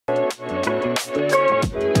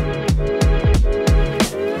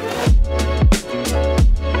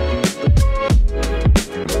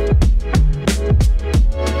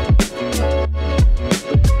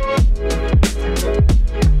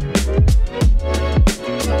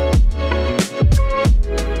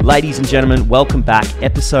Ladies and gentlemen, welcome back.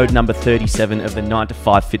 Episode number 37 of the 9 to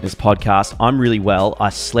 5 Fitness Podcast. I'm really well. I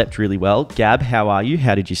slept really well. Gab, how are you?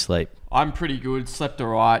 How did you sleep? I'm pretty good. Slept all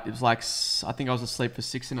right. It was like, I think I was asleep for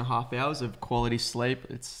 6.5 hours of quality sleep.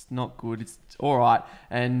 It's not good. It's all right.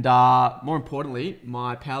 And more importantly,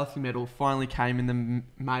 my powerlifting medal finally came in the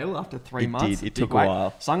mail after 3 months. It took a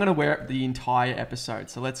while. So I'm going to wear it the entire episode.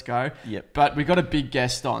 So let's go. Yep. But we got a big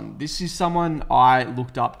guest on. This is someone I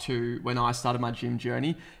looked up to when I started my gym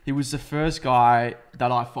journey. He was the first guy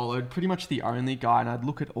that I followed, pretty much the only guy. And I'd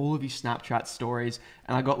look at all of his Snapchat stories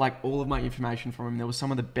and I got like all of my information from him. There was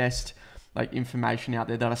some of the best like information out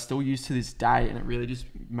there that I still use to this day, and it really just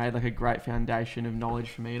made like a great foundation of knowledge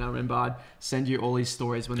for me. And I remember I'd send you all these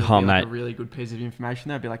stories when there'd be like a really good piece of information.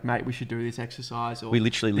 They'd be like, mate, we should do this exercise, or we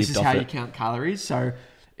literally lived this is how you count calories. So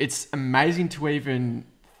it's amazing to even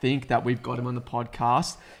think that we've got him on the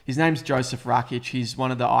podcast. His name's Josef Rakich. He's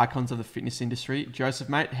one of the icons of the fitness industry. Joseph,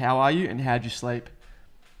 mate, how are you and how'd you sleep?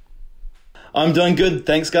 I'm doing good,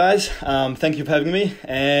 thanks guys. Thank you for having me,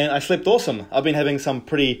 and I slept awesome. I've been having some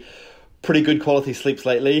pretty good quality sleeps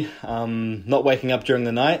lately, not waking up during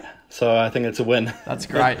the night, so I think it's a win. That's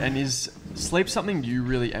great. And is sleep something you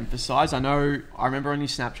really emphasize? I remember on your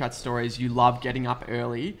Snapchat stories you love getting up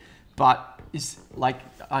early, but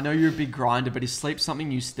I know you're a big grinder, but is sleep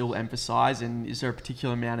something you still emphasize, and is there a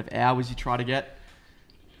particular amount of hours you try to get?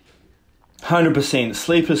 100%.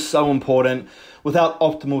 Sleep is so important. Without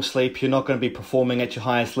optimal sleep, you're not going to be performing at your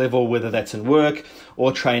highest level, whether that's in work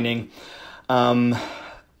or training.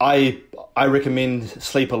 I recommend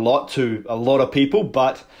sleep a lot to a lot of people,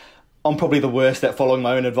 but I'm probably the worst at following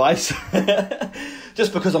my own advice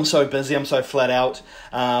just because I'm so busy, I'm so flat out.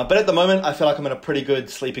 But at the moment, I feel like I'm in a pretty good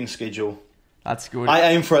sleeping schedule. That's good. I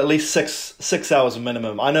aim for at least six hours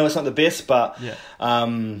minimum. I know it's not the best, but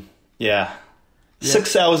yeah.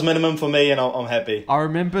 6 hours minimum for me, and I'm happy. I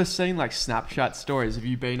remember seeing like Snapchat stories of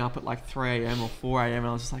you being up at like 3 a.m. or 4 a.m. and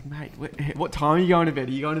I was just like, mate, what time are you going to bed?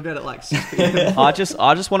 Are you going to bed at like 6 p.m.? I just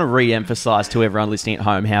want to re-emphasize to everyone listening at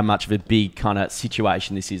home how much of a big kind of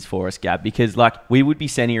situation this is for us, Gab, because like we would be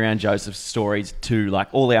sending around Joseph's stories to like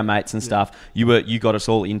all our mates and stuff. You got us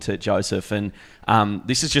all into Joseph, and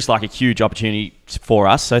this is just like a huge opportunity for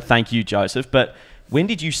us. So thank you, Joseph. But when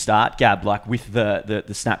did you start, Gab, like with the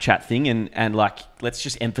Snapchat thing, and like let's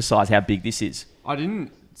just emphasize how big this is? I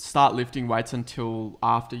didn't start lifting weights until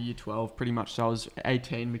after year 12, pretty much. So I was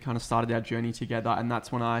 18. We kind of started our journey together, and that's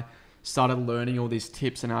when I started learning all these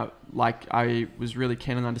tips. And I was really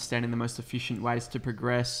keen on understanding the most efficient ways to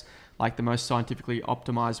progress, like the most scientifically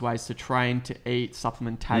optimized ways to train, to eat,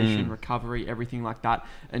 supplementation, recovery, everything like that.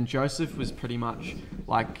 And Joseph was pretty much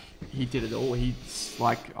like, he did it all.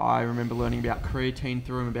 I remember learning about creatine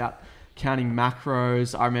through him, about counting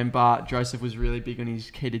macros. I remember Joseph was really big on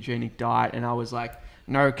his ketogenic diet, and I was like,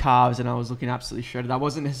 no carbs, and I was looking absolutely shredded. I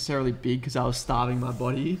wasn't necessarily big because I was starving my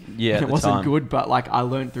body. Yeah, and it wasn't good, but like I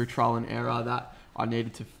learned through trial and error that I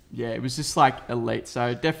needed to, it was just like elite.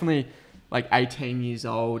 So definitely like 18 years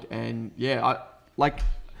old, and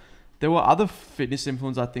there were other fitness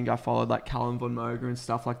influencers I think I followed, like Callum Von Moger and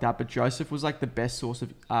stuff like that, but Joseph was like the best source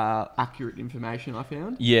of accurate information I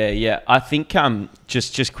found. Yeah. I think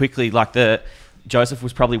just quickly, like Joseph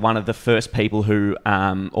was probably one of the first people who,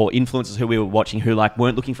 or influencers who we were watching who like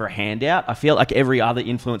weren't looking for a handout. I feel like every other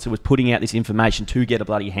influencer was putting out this information to get a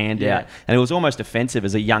bloody handout. And it was almost offensive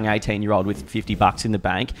as a young 18-year-old with $50 in the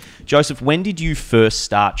bank. Joseph, when did you first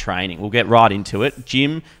start training? We'll get right into it.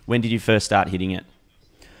 Jim, when did you first start hitting it?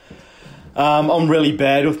 I'm really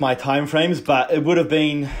bad with my time frames, but it would have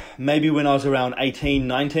been maybe when I was around 18,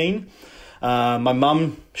 19. My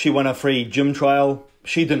mum, she won a free gym trial.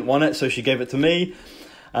 She didn't want it, so she gave it to me.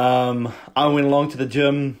 I went along to the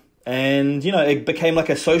gym, and it became like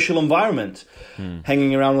a social environment,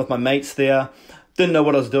 hanging around with my mates there. Didn't know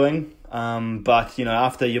what I was doing, but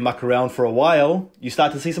after you muck around for a while, you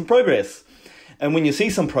start to see some progress. And when you see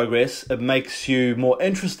some progress, it makes you more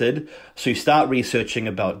interested, so you start researching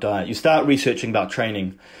about diet, you start researching about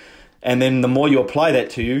training. And then the more you apply that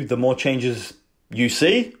to you, the more changes you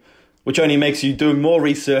see, which only makes you do more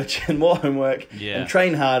research and more homework and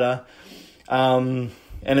train harder. And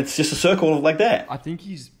it's just a circle like that. I think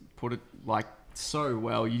he's put it like so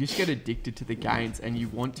well. You just get addicted to the gains and you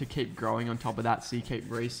want to keep growing on top of that. So you keep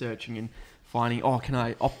researching and finding, can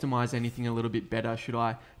I optimize anything a little bit better? Should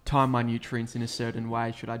I time my nutrients in a certain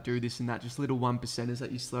way? Should I do this and that? Just little 1%ers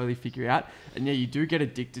that you slowly figure out. And you do get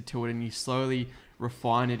addicted to it, and you slowly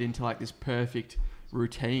refine it into like this perfect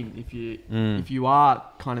routine if you are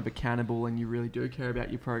kind of accountable and you really do care about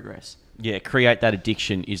your progress. Yeah, create that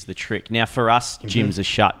addiction is the trick. Now, for us, gyms are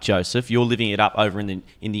shut, Joseph. You're living it up over in the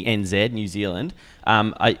NZ, New Zealand.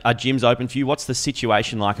 Are gyms open for you? What's the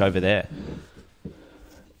situation like over there?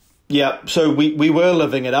 Yeah, so we were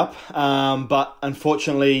living it up, but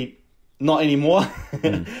unfortunately not anymore.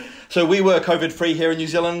 So we were COVID-free here in New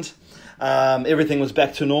Zealand. Everything was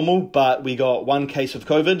back to normal, but we got one case of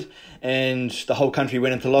COVID and the whole country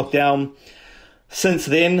went into lockdown. Since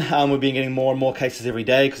then, we've been getting more and more cases every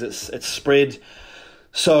day because it's spread.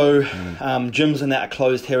 So gyms and that are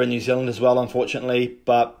closed here in New Zealand as well, unfortunately.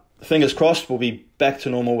 But fingers crossed, we'll be back to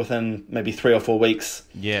normal within maybe 3 or 4 weeks.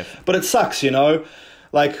 Yeah. But it sucks, you know.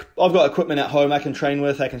 Like, I've got equipment at home I can train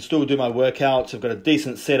with. I can still do my workouts. I've got a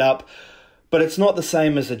decent setup. But it's not the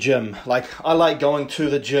same as a gym. Like, I like going to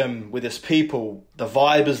the gym where there's people. The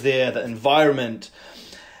vibe is there, the environment.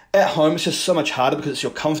 At home, it's just so much harder because it's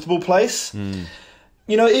your comfortable place.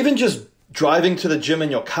 You know, even just driving to the gym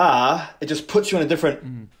in your car, it just puts you in a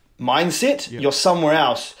different mindset. Yep. You're somewhere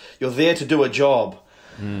else. You're there to do a job.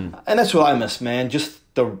 And that's what I miss, man. Just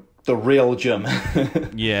the real gym.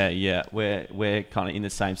 Yeah. We're kind of in the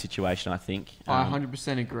same situation, I think. I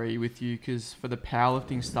 100% agree with you, because for the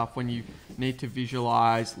powerlifting stuff, when you need to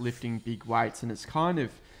visualize lifting big weights, and it's kind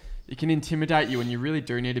of, it can intimidate you, and you really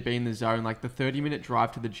do need to be in the zone. Like the 30-minute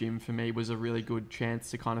drive to the gym for me was a really good chance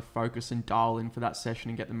to kind of focus and dial in for that session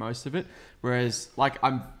and get the most of it. Whereas like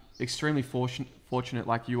I'm extremely fortunate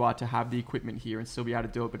like you are to have the equipment here and still be able to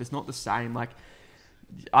do it, but it's not the same. Like,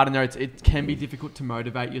 I don't know, it can be difficult to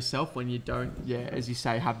motivate yourself when you don't, as you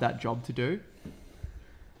say, have that job to do.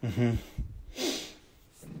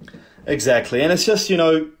 Exactly. And it's just, you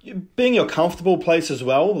know, being your comfortable place as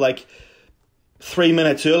well. Like 3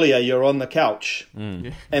 minutes earlier, you're on the couch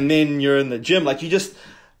and then you're in the gym. Like, you just,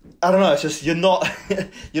 I don't know, it's just, you're not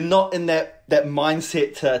in that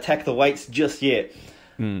mindset to attack the weights just yet.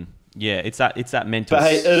 Yeah, it's that mental But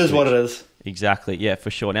hey, it is what it is. Exactly, yeah, for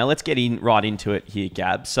sure. Now, let's get right into it here,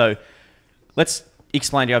 Gab. So let's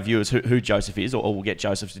explain to our viewers who Joseph is, or we'll get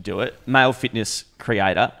Joseph to do it. Male fitness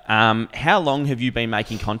creator. How long have you been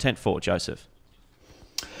making content for, Joseph?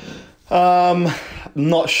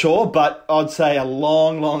 Not sure, but I'd say a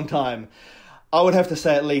long time. I would have to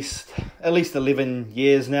say at least 11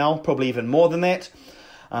 years now, probably even more than that.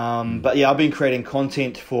 But yeah, I've been creating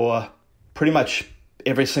content for pretty much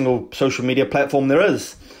every single social media platform there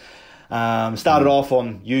is. Started off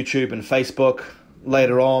on YouTube and Facebook,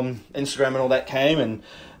 later on Instagram and all that came,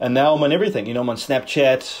 and now I'm on everything. You know, I'm on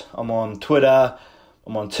Snapchat, I'm on Twitter,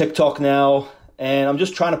 I'm on TikTok now, and I'm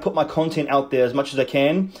just trying to put my content out there as much as I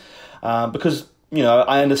can, because, you know,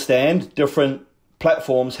 I understand different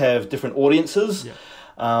platforms have different audiences.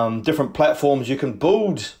 Different platforms, you can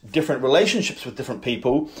build different relationships with different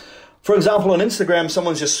people. For example, on Instagram,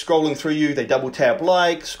 someone's just scrolling through you, they double tap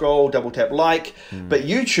like, scroll, double tap like. But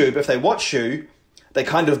YouTube, if they watch you, they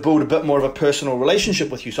kind of build a bit more of a personal relationship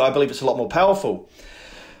with you. So I believe it's a lot more powerful.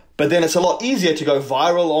 But then it's a lot easier to go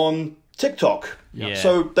viral on TikTok. Yeah.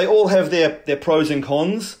 So they all have their pros and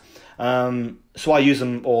cons. So I use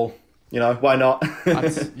them all. You know, why not?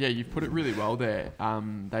 Yeah, you've put it really well there.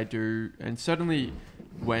 They do, and certainly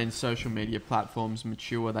when social media platforms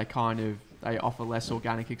mature, they offer less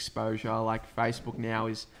organic exposure. Like Facebook now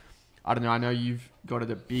is, I don't know, I know you've got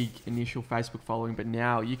a big initial Facebook following, but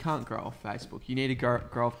now you can't grow off Facebook. You need to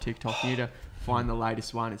grow off TikTok. You need to find the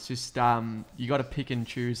latest one. It's just, you got to pick and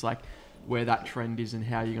choose like where that trend is and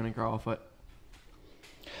how you're going to grow off it.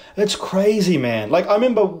 It's crazy, man. Like, I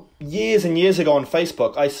remember years and years ago on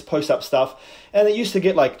Facebook, I used to post up stuff, and it used to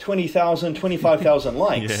get like 20,000, 25,000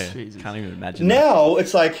 likes. Yeah, can't even imagine now,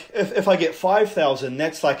 it's like, if I get 5,000,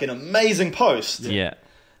 that's like an amazing post. Yeah.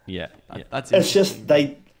 That's It's just,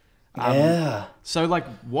 So, like,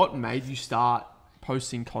 what made you start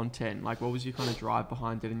posting content? Like, what was your kind of drive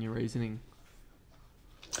behind it and your reasoning?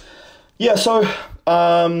 Yeah, so,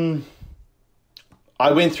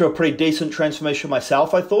 I went through a pretty decent transformation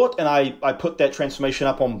myself, I thought, and I put that transformation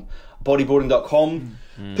up on bodybuilding.com.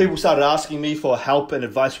 People started asking me for help and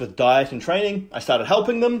advice with diet and training. I started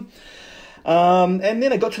helping them. And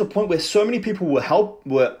then I got to the point where so many people were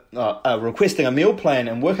requesting a meal plan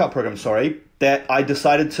and workout program, that I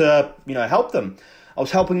decided to, help them. I was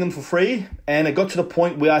helping them for free, and it got to the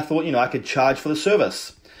point where I thought, I could charge for the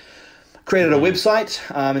service. Created a website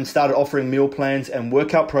and started offering meal plans and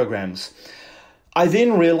workout programs. I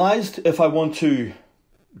then realized if I want to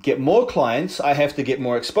get more clients, I have to get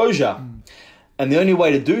more exposure. And the only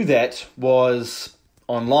way to do that was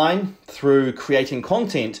online through creating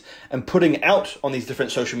content and putting out on these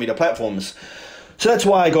different social media platforms. So that's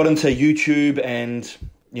why I got into YouTube and,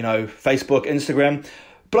 Facebook, Instagram.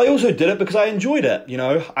 But I also did it because I enjoyed it.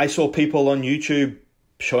 I saw people on YouTube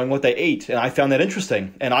showing what they eat, and I found that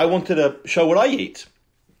interesting. And I wanted to show what I eat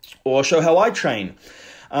or show how I train.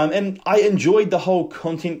 And I enjoyed the whole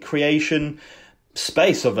content creation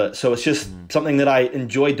space of it. So it's just something that I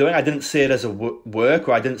enjoyed doing. I didn't see it as a work,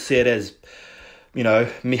 or I didn't see it as,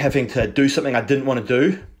 me having to do something I didn't want to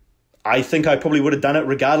do. I think I probably would have done it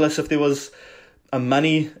regardless if there was a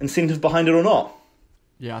money incentive behind it or not.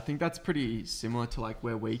 Yeah, I think that's pretty similar to like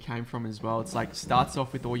where we came from as well. It's like starts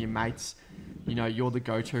off with all your mates. You're the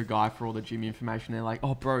go-to guy for all the gym information. They're like,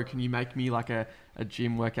 oh, bro, can you make me like a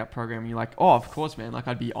gym workout program? And you're like, oh, of course, man. Like,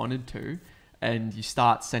 I'd be honored to. And you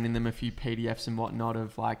start sending them a few PDFs and whatnot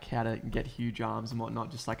of like how to get huge arms and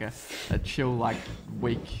whatnot, just like a chill, like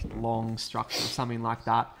week-long structure or something like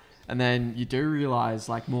that. And then you do realize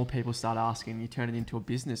like more people start asking, you turn it into a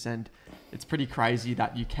business, and it's pretty crazy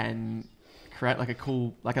that you can create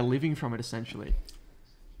like a living from it essentially.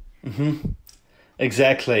 Mm-hmm.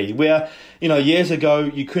 Exactly. Where, years ago,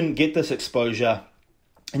 you couldn't get this exposure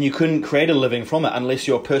and you couldn't create a living from it unless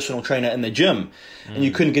you're a personal trainer in the gym. And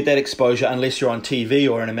you couldn't get that exposure unless you're on TV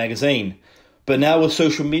or in a magazine. But now with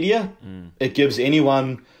social media, it gives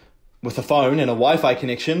anyone with a phone and a Wi-Fi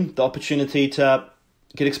connection the opportunity to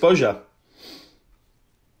get exposure.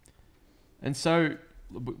 And so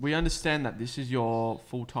we understand that this is your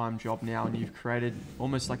full-time job now, and you've created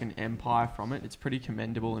almost like an empire from it. It's pretty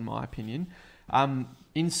commendable in my opinion.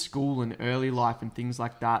 In school and early life and things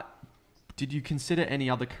like that, did you consider any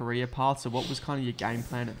other career paths, or what was kind of your game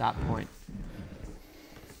plan at that point?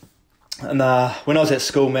 And when I was at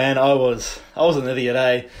school, man, I was an idiot,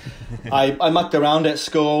 eh? I mucked around at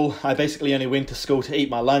school. I basically only went to school to eat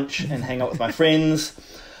my lunch and hang out with my friends.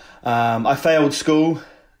 I failed school,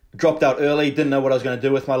 dropped out early, didn't know what I was going to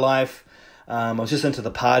do with my life. I was just into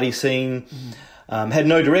the party scene, had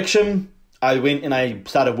no direction. I went and I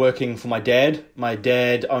started working for my dad. My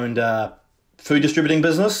dad owned a food distributing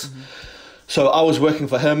business. So I was working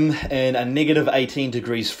for him in a negative 18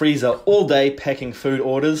 degrees freezer all day, packing food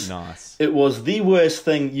orders. Nice. It was the worst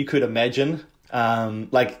thing you could imagine.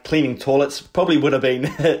 Like cleaning toilets probably would have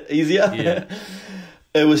been easier. Yeah.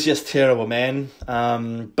 It was just terrible, man.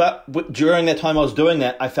 But during that time I was doing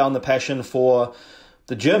that, I found the passion for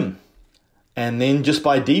the gym. And then just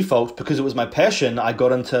by default, because it was my passion, I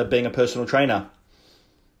got into being a personal trainer.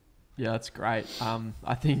 Yeah, that's great.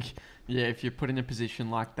 I think, if you're put in a position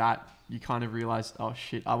like that, you kind of realize, oh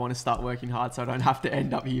shit, I want to start working hard so I don't have to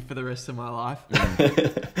end up here for the rest of my life.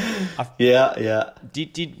 Yeah.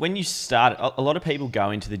 Did when you started, a lot of people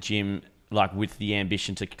go into the gym like with the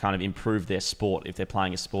ambition to kind of improve their sport. If they're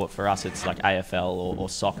playing a sport, for us, it's like AFL or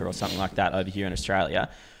soccer or something like that over here in Australia.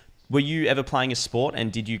 Were you ever playing a sport,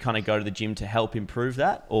 and did you kind of go to the gym to help improve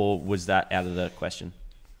that, or was that out of the question?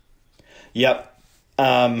 Yep.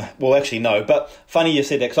 Well, actually, no. But funny you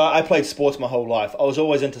said that, because I played sports my whole life. I was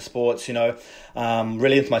always into sports,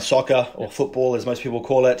 really into my soccer, or football, as most people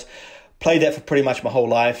call it. Played that for pretty much my whole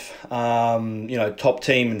life. Top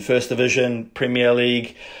team in First Division, Premier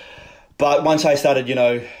League. But once I started,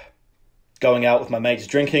 going out with my mates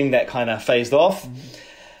drinking, that kind of phased off.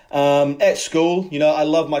 At school, I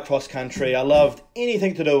loved my cross country. I loved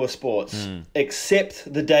anything to do with sports,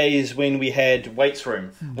 except the days when we had weights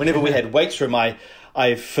room. Whenever we had weights room,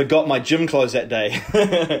 I forgot my gym clothes that day.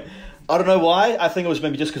 I don't know why. I think it was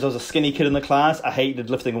maybe just because I was a skinny kid in the class. I hated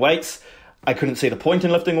lifting weights. I couldn't see the point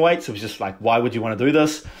in lifting weights. It was just like, why would you want to do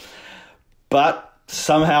this? But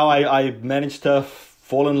somehow I managed to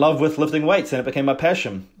fall in love with lifting weights, and it became my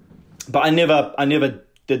passion. But I never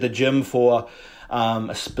did the gym for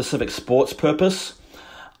a specific sports purpose.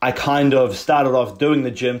 I kind of started off doing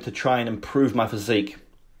the gym to try and improve my physique.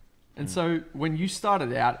 And so when you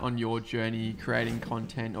started out on your journey creating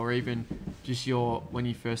content, or even just when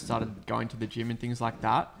you first started going to the gym and things like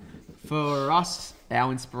that, for us,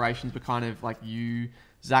 our inspirations were kind of like you,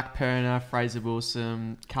 Zach Perner, Fraser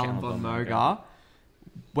Wilson, Callum Von Mogar.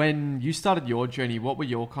 When you started your journey, what were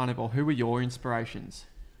your who were your inspirations?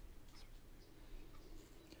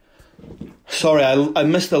 Sorry, I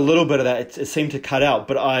missed a little bit of that. It seemed to cut out,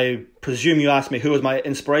 but I presume you asked me who was my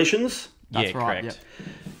inspirations? That's right, correct.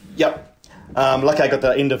 Yep. Lucky I got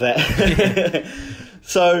the end of that.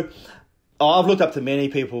 So, I've looked up to many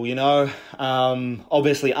people,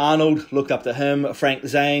 obviously Arnold, looked up to him, Frank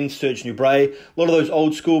Zane, Serge Nubret, a lot of those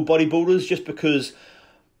old school bodybuilders, just because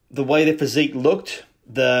the way their physique looked,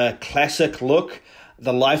 the classic look,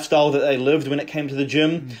 the lifestyle that they lived when it came to the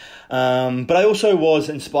gym. But I also was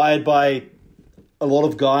inspired by a lot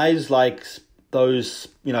of guys like those,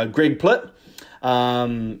 Greg Plitt,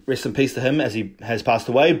 rest in peace to him as he has passed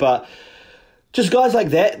away, but just guys like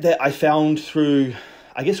that I found through,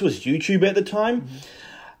 I guess it was YouTube at the time.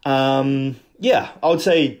 I would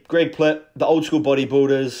say Greg Plitt, the old school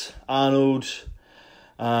bodybuilders, Arnold,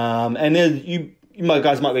 and then you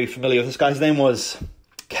guys might be familiar with this guy. His name was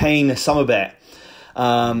Kane Summerbat.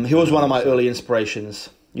 He was one of my early inspirations.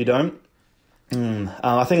 You don't?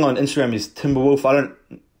 I think on Instagram he's Timberwolf. I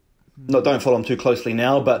don't follow him too closely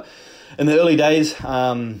now, but in the early days,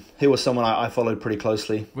 he was someone I followed pretty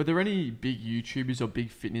closely. Were there any big YouTubers or big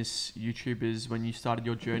fitness YouTubers when you started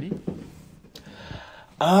your journey?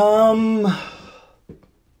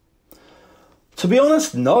 To be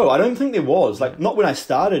honest, no, I don't think there was. Like, not when I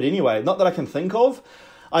started anyway. Not that I can think of.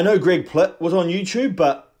 I know Greg Plitt was on YouTube,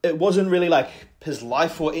 but it wasn't really like his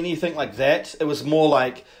life or anything like that. It was more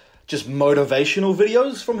like just motivational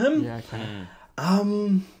videos from him. Yeah,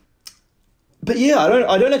 okay. But yeah,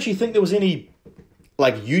 I don't actually think there was any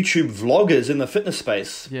like YouTube vloggers in the fitness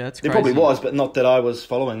space. Yeah, that's there crazy. Probably was, but not that I was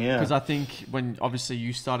following. Yeah, because I think when obviously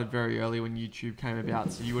you started very early when YouTube came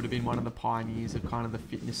about, so you would have been one of the pioneers of kind of the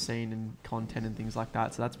fitness scene and content and things like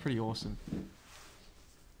that. So that's pretty awesome.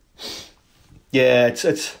 Yeah,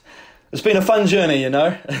 it's been a fun journey,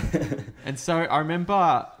 And so I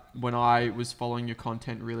remember when I was following your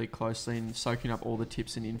content really closely and soaking up all the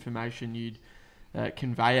tips and information you'd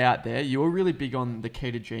convey out there. You were really big on the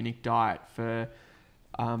ketogenic diet for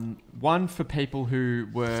for people who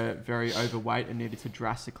were very overweight and needed to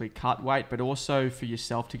drastically cut weight, but also for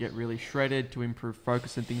yourself to get really shredded, to improve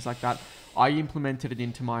focus and things like that. I implemented it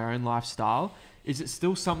into my own lifestyle. Is it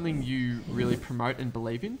still something you really promote and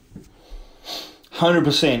believe in?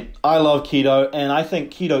 100%. I love keto, and I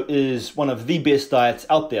think keto is one of the best diets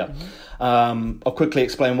out there. I'll quickly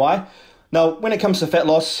explain why. Now, when it comes to fat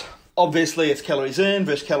loss, obviously it's calories in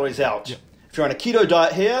versus calories out. Yep. If you're on a keto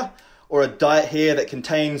diet here, or a diet here that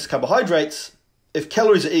contains carbohydrates, if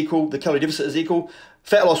calories are equal, the calorie deficit is equal,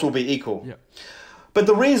 fat loss will be equal. Yep. But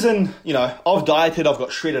the reason, I've dieted, I've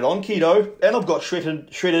got shredded on keto, and I've got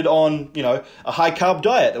shredded on, a high carb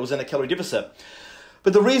diet that was in a calorie deficit.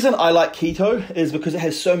 But the reason I like keto is because it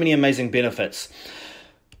has so many amazing benefits.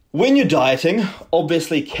 When you're dieting,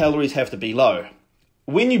 obviously calories have to be low.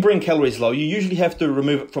 When you bring calories low, you usually have to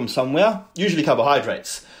remove it from somewhere, usually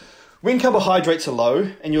carbohydrates. When carbohydrates are low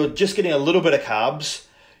and you're just getting a little bit of carbs,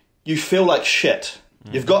 you feel like shit.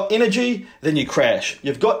 You've got energy, then you crash.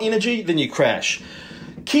 You've got energy, then you crash.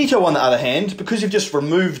 Keto, on the other hand, because you've just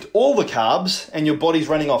removed all the carbs and your body's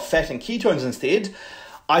running off fat and ketones instead,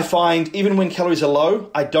 I find even when calories are low,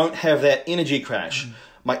 I don't have that energy crash.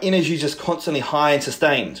 My energy is just constantly high and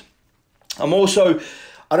sustained. I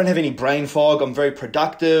don't have any brain fog. I'm very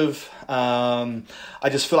productive. I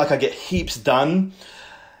just feel like I get heaps done.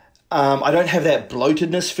 I don't have that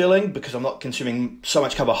bloatedness feeling because I'm not consuming so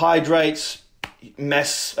much carbohydrates,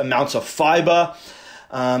 mass amounts of fiber.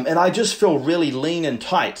 And I just feel really lean and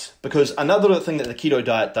tight because another thing that the keto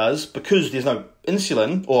diet does, because there's no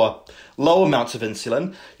insulin or low amounts of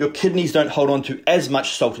insulin, your kidneys don't hold on to as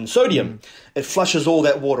much salt and sodium. It flushes all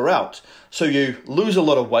that water out. So you lose a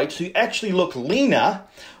lot of weight. So you actually look leaner,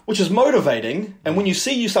 which is motivating. And when you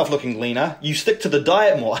see yourself looking leaner, you stick to the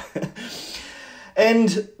diet more.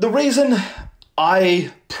 And the reason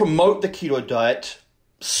I promote the keto diet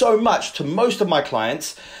so much to most of my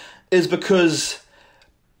clients is because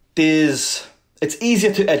it's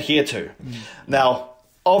easier to adhere to. Now,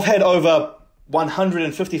 I've had over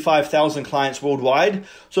 155,000 clients worldwide,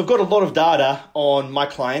 so I've got a lot of data on my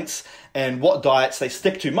clients and what diets they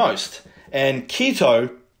stick to most. And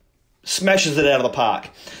keto smashes it out of the park.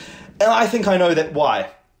 And I think I know that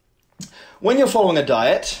why. When you're following a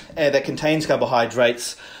diet that contains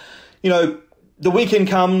carbohydrates, the weekend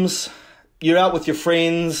comes, you're out with your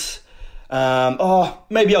friends,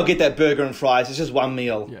 maybe I'll get that burger and fries, it's just one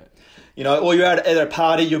meal. Yeah. Or you're out at a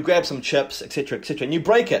party, you grab some chips, etc., and you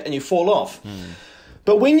break it and you fall off.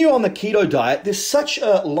 But when you're on the keto diet, there's such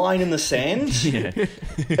a line in the sand.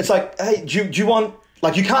 It's like, hey, do you want,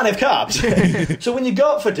 you can't have carbs. So when you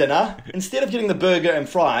go out for dinner, instead of getting the burger and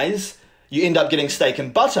fries, you end up getting steak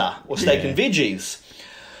and butter or steak and veggies.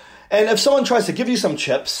 And if someone tries to give you some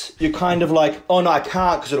chips, you're kind of like, oh no, I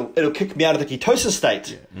can't because it'll kick me out of the ketosis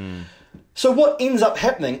state. So what ends up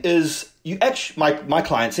happening is my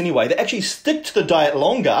clients anyway, they actually stick to the diet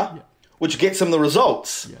longer, which gets them the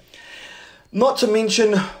results. Not to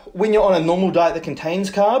mention, when you're on a normal diet that contains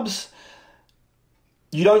carbs,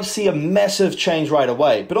 you don't see a massive change right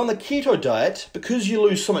away. But on the keto diet, because you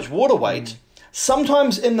lose so much water weight,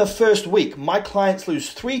 sometimes in the first week, my clients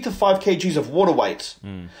lose 3 to 5 kgs of water weight.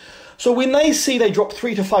 So when they see they drop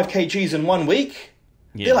 3 to 5 kgs in 1 week,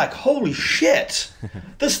 they're like, holy shit,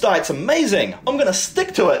 this diet's amazing. I'm going to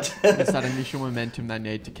stick to it. It's that initial momentum they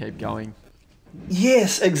need to keep going.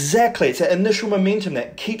 Yes, exactly. It's that initial momentum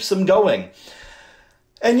that keeps them going.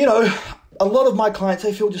 And, you know, a lot of my clients,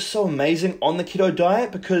 they feel just so amazing on the keto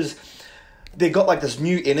diet because they've got like this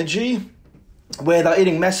new energy where they're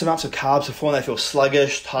eating massive amounts of carbs before and they feel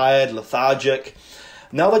sluggish, tired, lethargic.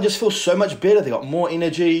 Now they just feel so much better. They got more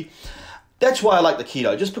energy. That's why I like the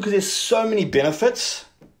keto, just because there's so many benefits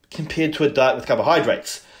compared to a diet with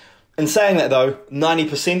carbohydrates. In saying that though,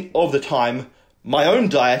 90% of the time, my own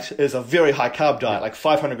diet is a very high carb diet, like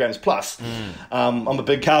 500 grams plus. I'm a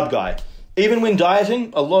big carb guy. Even when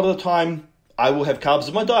dieting, a lot of the time, I will have carbs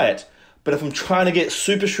in my diet. But if I'm trying to get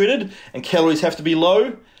super shredded and calories have to be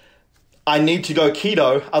low, I need to go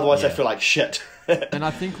keto, otherwise I feel like shit. And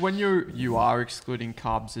I think when you are excluding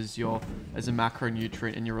carbs as a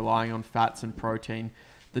macronutrient and you're relying on fats and protein,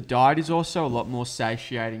 the diet is also a lot more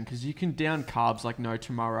satiating because you can down carbs like no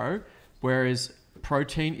tomorrow, whereas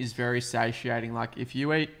protein is very satiating. Like if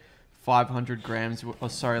you eat 500 calories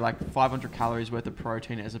worth of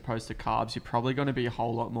protein as opposed to carbs, you're probably going to be a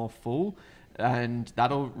whole lot more full. And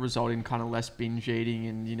that'll result in kind of less binge eating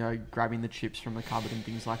and, you know, grabbing the chips from the cupboard and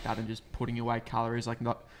things like that and just putting away calories like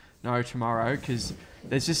no tomorrow. Because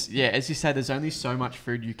there's just, as you said, there's only so much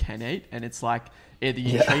food you can eat. And it's like either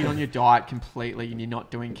you cheat on your diet completely and you're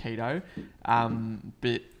not doing keto.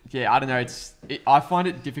 But yeah, I don't know. I find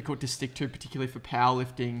it difficult to stick to, particularly for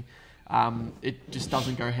powerlifting. It just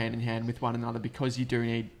doesn't go hand in hand with one another because you do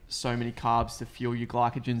need so many carbs to fuel your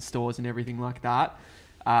glycogen stores and everything like that.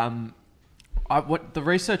 What the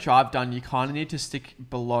research I've done, you kind of need to stick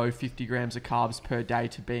below 50 grams of carbs per day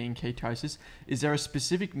to be in ketosis. Is there a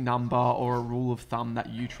specific number or a rule of thumb that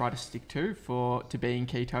you try to stick to be in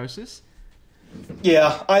ketosis?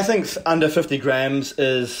 Yeah, I think under 50 grams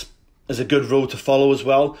is a good rule to follow as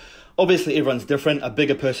well. Obviously, everyone's different. A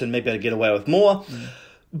bigger person may be able to get away with more.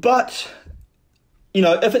 But, you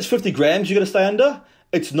know, if it's 50 grams you got to stay under,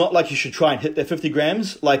 it's not like you should try and hit that 50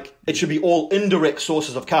 grams. Like, it should be all indirect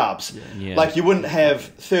sources of carbs. Yeah. Like, you wouldn't have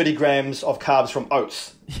 30 grams of carbs from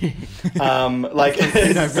oats. Like, you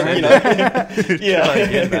know,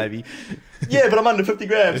 yeah, baby. Yeah, but I'm under 50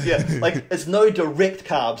 grams. Yeah, like it's no direct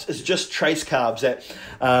carbs. It's just trace carbs that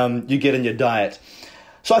you get in your diet.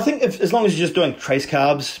 So I think as long as you're just doing trace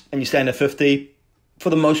carbs and you stay under 50, for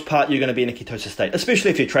the most part, you're going to be in a ketosis state, especially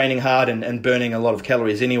if you're training hard and burning a lot of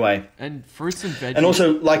calories anyway. And fruits and veggies. And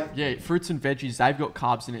also, like... Yeah, fruits and veggies, they've got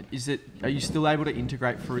carbs in it. Are you still able to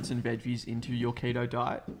integrate fruits and veggies into your keto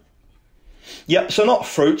diet? Yep, so not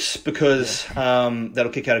fruits because that'll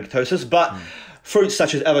kick out of ketosis, but fruits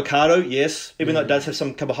such as avocado, yes, even though it does have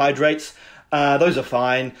some carbohydrates, those are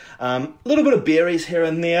fine. A little bit of berries here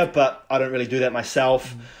and there, but I don't really do that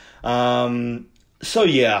myself. So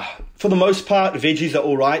yeah, for the most part, veggies are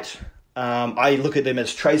all right. I look at them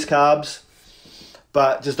as trace carbs,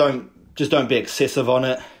 but just don't be excessive on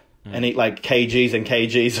it and eat like kgs and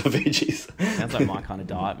kgs of veggies. Sounds like my kind of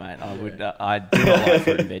diet, mate. I do not like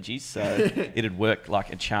fruit and veggies, so it'd work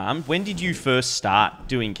like a charm. When did you first start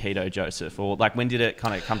doing keto, Joseph, or like when did it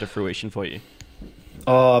kind of come to fruition for you?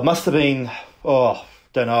 Oh, it must have been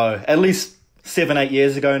don't know, at least 7-8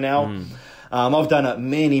 years ago now. I've done it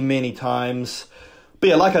many times. But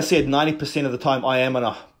yeah, like I said, 90% of the time I am on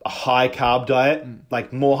a high carb diet,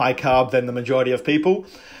 like more high carb than the majority of people.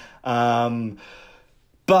 But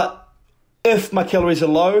if my calories are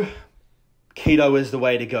low, keto is the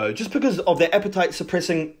way to go. Just because of the appetite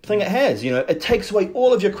suppressing thing it has. You know, it takes away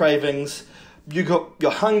all of your cravings. Your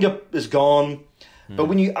hunger is gone. But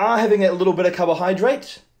when you are having a little bit of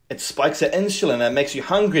carbohydrate, it spikes that insulin and it makes you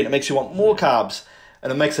hungry and it makes you want more carbs.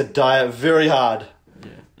 And it makes a diet very hard.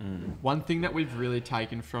 One thing that we've really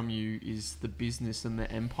taken from you is the business and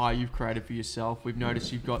the empire you've created for yourself. We've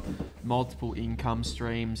noticed you've got multiple income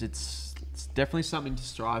streams. It's definitely something to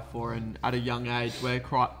strive for. And at a young age, we're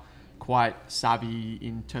quite savvy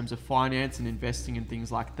in terms of finance and investing and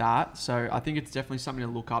things like that. So I think it's definitely something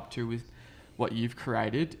to look up to with what you've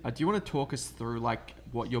created. Do you want to talk us through like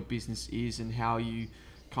what your business is and how you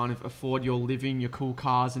kind of afford your living, your cool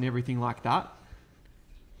cars and everything like that?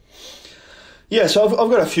 Yeah, so I've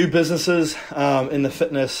got a few businesses in the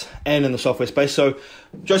fitness and in the software space. So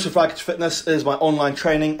Josef Rakich Fitness is my online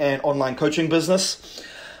training and online coaching business.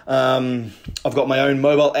 I've got my own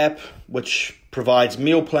mobile app, which provides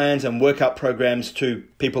meal plans and workout programs to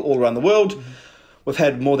people all around the world. We've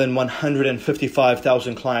had more than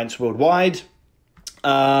 155,000 clients worldwide.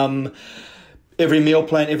 Every meal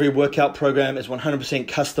plan, every workout program is 100%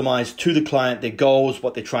 customized to the client, their goals,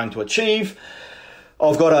 what they're trying to achieve.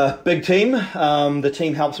 I've got a big team. The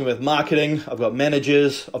team helps me with marketing. I've got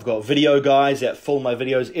managers. I've got video guys that film my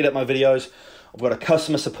videos, edit my videos. I've got a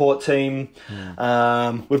customer support team.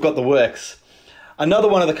 We've got the works. Another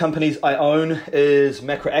one of the companies I own is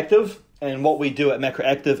Macroactive. And what we do at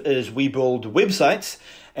Macroactive is we build websites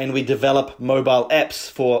and we develop mobile apps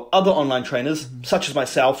for other online trainers, such as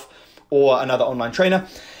myself or another online trainer.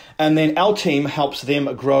 And then our team helps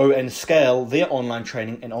them grow and scale their online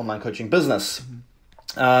training and online coaching business.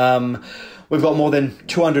 We've got more than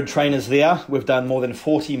 200 trainers there. We've done more than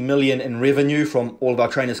 40 million in revenue from all of our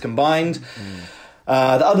trainers combined. The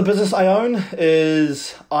other business I own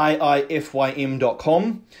is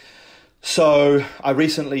iifym.com. So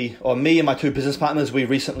me and my two business partners, we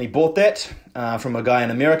recently bought that from a guy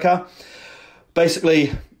in America.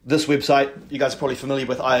 Basically, this website, you guys are probably familiar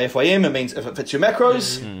with IIFYM. It means if it fits your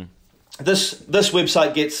macros. This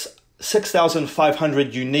website gets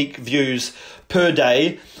 6,500 unique views per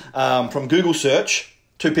day from Google search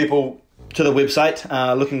to people to the website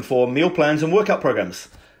looking for meal plans and workout programs,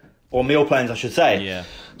 or meal plans I should say. Yeah.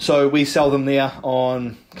 So we sell them there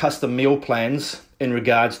on custom meal plans in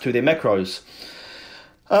regards to their macros.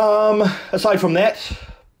 Aside from that,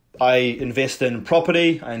 I invest in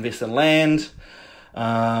property, I invest in land,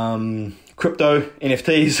 crypto,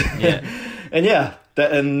 NFTs,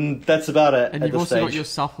 and that's about it. And you've also got your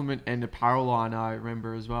supplement and apparel line, I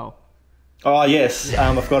remember as well. Oh yes,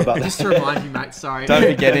 I forgot about that. Just to remind you, mate. Sorry. Don't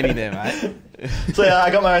forget any there, mate. So yeah, I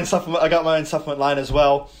got my own supplement line as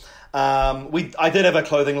well. I did have a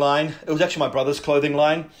clothing line. It was actually my brother's clothing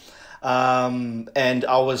line, and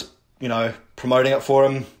I was promoting it for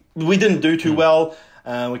him. We didn't do too well.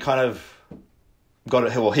 We kind of got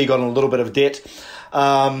it. Well, he got in a little bit of debt.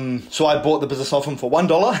 So I bought the business off him for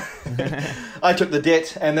 $1. I took the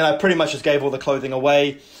debt, and then I pretty much just gave all the clothing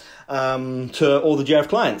away to all the JF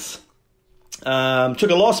clients.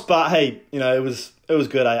 Took a loss, but hey, it was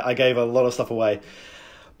good. I gave a lot of stuff away.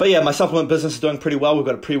 But yeah, my supplement business is doing pretty well. We've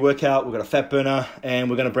got a pre-workout, we've got a fat burner, and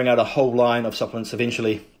we're going to bring out a whole line of supplements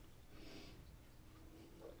eventually.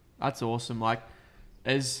 That's awesome. Like,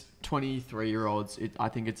 as 23-year-olds, I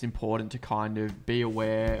think it's important to kind of be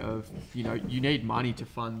aware of, you need money to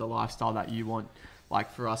fund the lifestyle that you want.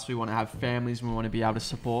 Like for us, we want to have families, we want to be able to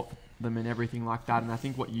support them and everything like that. And I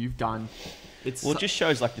think what you've done, it just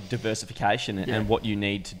shows like the diversification and what you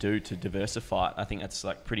need to do to diversify. I think that's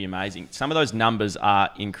like pretty amazing. Some of those numbers are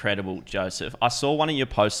incredible, Joseph. I saw one of your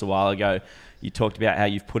posts a while ago. You talked about how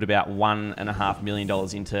you've put about $1.5 million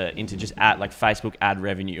into just Facebook ad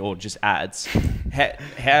revenue or just ads.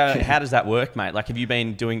 How does that work, mate? Like, have you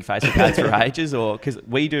been doing Facebook ads for ages, or because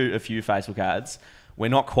we do a few Facebook ads? We're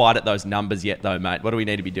not quite at those numbers yet, though, mate. What do we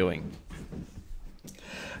need to be doing?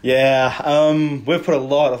 Yeah, we've put a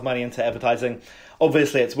lot of money into advertising.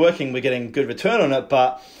 Obviously, it's working. We're getting good return on it,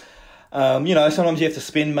 but sometimes you have to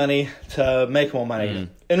spend money to make more money.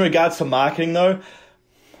 In regards to marketing, though,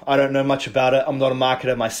 I don't know much about it. I'm not a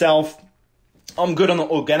marketer myself. I'm good on the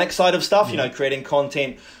organic side of stuff, creating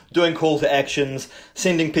content, doing call to actions,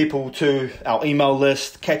 sending people to our email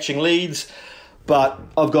list, catching leads. But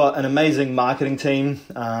I've got an amazing marketing team.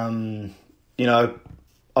 I've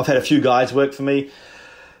had a few guys work for me.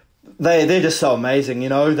 They're just so amazing,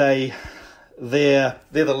 they're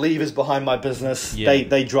the levers behind my business.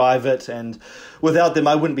 They drive it, and without them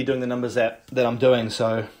I wouldn't be doing the numbers that I'm doing.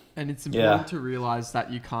 So and it's important to realize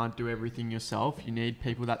that you can't do everything yourself. You need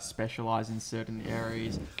people that specialize in certain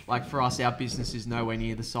areas. Like for us, our business is nowhere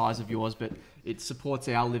near the size of yours, but it supports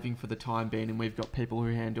our living for the time being, and we've got people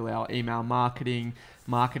who handle our email marketing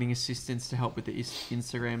assistants to help with the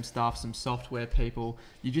Instagram stuff, some software people.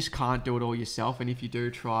 You just can't do it all yourself, and if you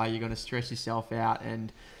do try, you're going to stress yourself out,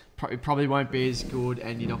 and it probably won't be as good,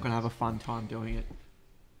 and you're not going to have a fun time doing it.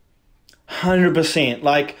 100%.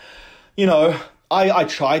 Like, I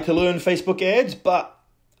tried to learn Facebook ads, but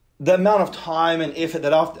the amount of time and effort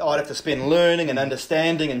that I'd have to spend learning and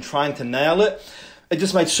understanding and trying to nail it, it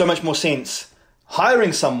just made so much more sense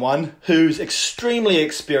hiring someone who's extremely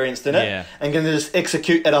experienced in it and can just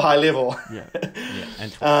execute at a high level.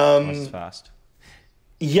 And twice as fast.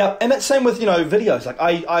 Yeah, and that's same with, videos. Like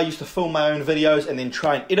I used to film my own videos and then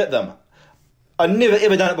try and edit them. I'd never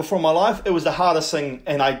ever done it before in my life. It was the hardest thing,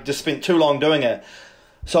 and I just spent too long doing it.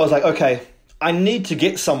 So I was like, okay, I need to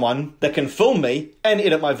get someone that can film me and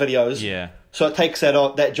edit my videos. Yeah. So it takes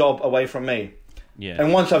that job away from me. Yeah.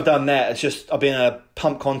 And once I've done that, it's just I've been able to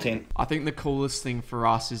pump content. I think the coolest thing for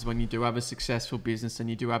us is when you do have a successful business and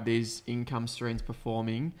you do have these income streams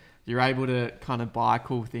performing, you're able to kind of buy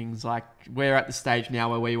cool things. Like we're at the stage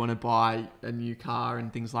now where we want to buy a new car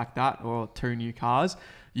and things like that, or 2 new cars.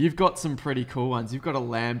 You've got some pretty cool ones. You've got a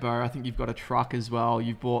Lambo. I think you've got a truck as well.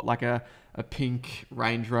 You've bought like a pink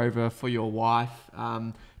Range Rover for your wife.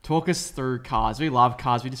 Talk us through cars. We love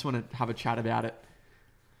cars. We just want to have a chat about it.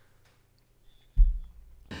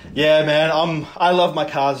 Yeah, man. I love my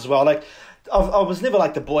cars as well. Like, I was never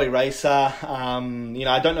like the boy racer. You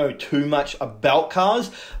know, I don't know too much about cars,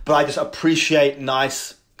 but I just appreciate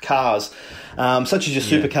nice cars, such as your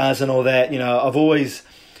supercars and all that. You know, I've always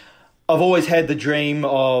had the dream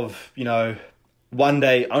of, you know, one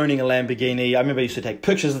day owning a Lamborghini. I remember I used to take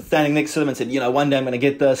pictures of standing next to them and said, you know, one day I'm going to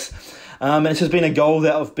get this. And it's just been a goal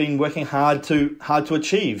that I've been working hard to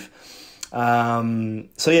achieve. So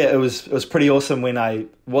yeah, it was pretty awesome when I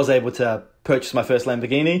was able to purchase my first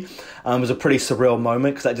Lamborghini. It was a pretty surreal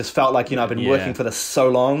moment because I just felt like, you know, I've been working for this so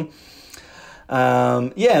long.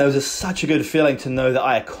 It was just such a good feeling to know that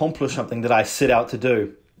I accomplished something that I set out to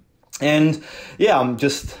do. And yeah,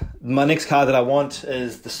 my next car that I want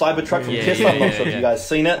is the Cybertruck from Tesla. I'm not sure if you guys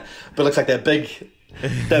seen it, but it looks like that big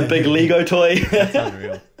Lego toy. That's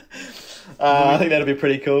unreal. I think that'll be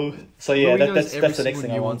pretty cool. So yeah, that's the next thing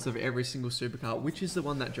I want. Of every single supercar. Which is the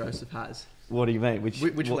one that Joseph has? What do you mean? Which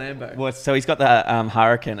Lambo? So he's got the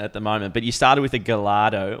Hurricane at the moment, but you started with a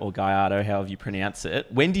Gallardo or Gallardo, however you pronounce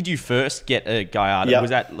it. When did you first get a Gallardo? Yep. Was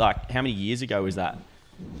that like, how many years ago was that?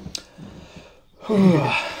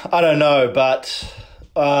 I don't know, but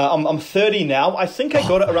I'm 30 now. I think I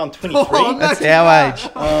got it around 23. That's our age.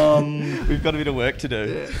 We've got a bit of work to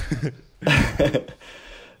do. Yeah.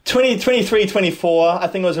 23, 24, I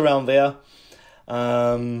think it was around there.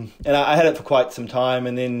 And I had it for quite some time,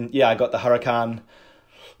 and then I got the Hurricane.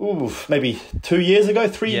 Maybe 2 years ago,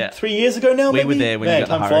 three years ago now. We maybe? were there when you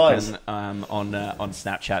got the Hurricane on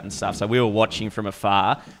Snapchat and stuff. So we were watching from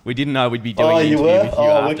afar. We didn't know we'd be doing an interview with you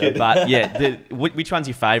after. Wicked. But yeah, which one's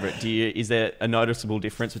your favourite? Is there a noticeable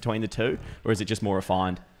difference between the two, or is it just more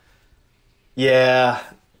refined? Yeah,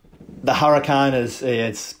 the Hurricane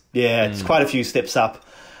it's quite a few steps up.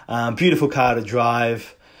 Beautiful car to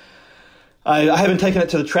drive. I haven't taken it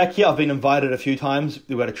to the track yet. I've been invited a few times.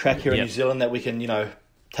 We've got a track here in New Zealand that we can, you know,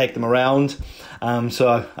 take them around.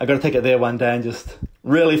 So I got to take it there one day and just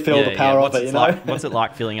really feel the power of it. You know, what's it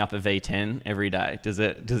like filling up a V10 every day? Does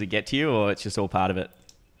it get to you, or it's just all part of it?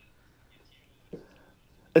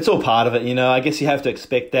 It's all part of it. You know, I guess you have to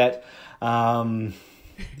expect that.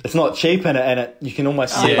 It's not cheap, and you can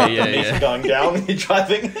almost see the meter going down when you're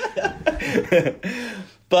driving.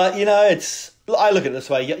 But you know, I look at it this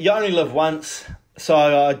way: you only live once,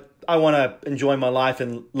 so I want to enjoy my life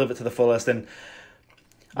and live it to the fullest. And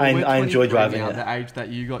I enjoy driving it. The age that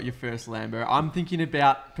you got your first Lambo, I'm thinking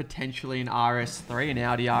about potentially an RS3, an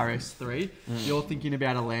Audi RS3. You're thinking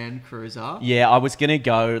about a Land Cruiser. Yeah, I was gonna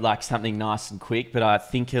go like something nice and quick, but I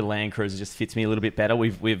think a Land Cruiser just fits me a little bit better.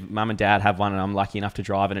 We've mum and dad have one, and I'm lucky enough to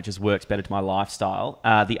drive, and it just works better to my lifestyle.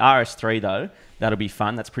 The RS3 though, that'll be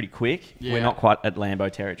fun. That's pretty quick. Yeah. We're not quite at Lambo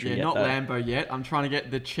territory yet. Not Lambo yet. I'm trying to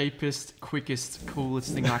get the cheapest, quickest,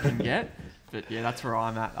 coolest thing I can get. But yeah, that's where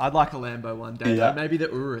I'm at. I'd like a Lambo one day. Yeah. Maybe the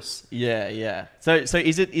Urus. Yeah. So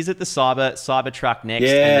is it the Cybertruck next?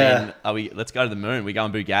 Yeah. And then let's go to the moon. We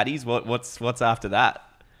going Bugattis? What's after that?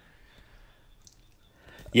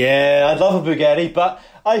 Yeah, I'd love a Bugatti, but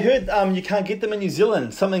I heard you can't get them in New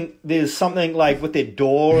Zealand. There's something like with their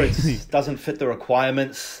door, it doesn't fit the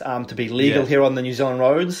requirements to be legal here on the New Zealand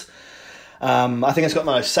roads. I think it's got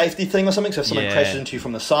no safety thing or something, so if someone crashes into you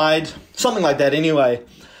from the side, something like that anyway.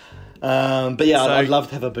 But yeah, I'd love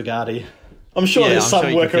to have a Bugatti. I'm sure there's some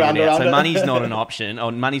workaround around it. So money's not an option,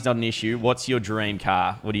 or money's not an issue. What's your dream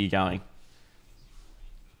car? What are you going?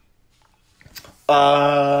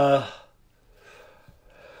 I'd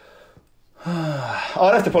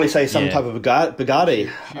have to probably say some type of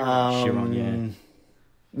Bugatti. Chiron,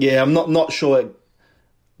 yeah, I'm not sure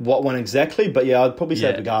what one exactly, but yeah, I'd probably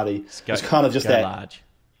say Bugatti. It's kind of just that large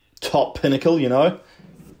top pinnacle, you know?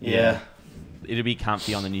 Yeah. It'll be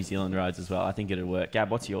comfy on the New Zealand roads as well. I think it'll work. Gab,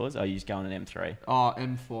 what's yours? Are you just going an M3? Oh,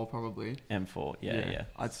 M4 probably. M4, yeah.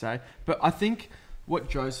 I'd say. But I think what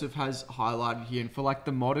Joseph has highlighted here, and for like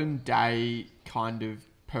the modern day kind of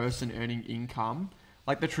person earning income,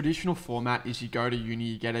 like the traditional format is you go to uni,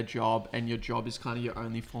 you get a job, and your job is kind of your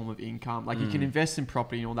only form of income. Like you can invest in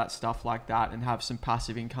property and all that stuff like that and have some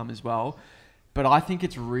passive income as well. But I think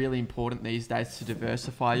it's really important these days to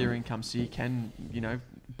diversify your income so you can, you know,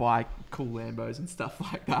 buy cool Lambos and stuff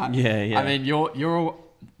like that. Yeah. I mean,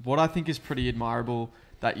 what I think is pretty admirable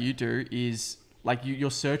that you do is like you're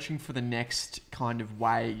searching for the next kind of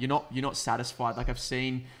way. You're not satisfied. Like I've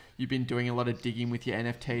seen you've been doing a lot of digging with your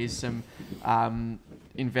NFTs, some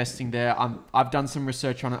investing there. I've done some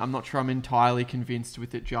research on it. I'm not sure I'm entirely convinced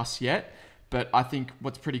with it just yet, but I think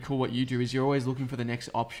what's pretty cool what you do is you're always looking for the next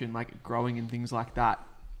option, like growing and things like that.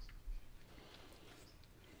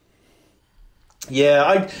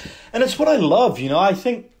 Yeah, and it's what I love, you know. I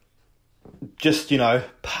think just, you know,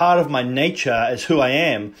 part of my nature is who I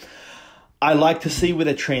am. I like to see where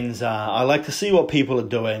the trends are. I like to see what people are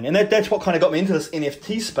doing. And that's what kind of got me into this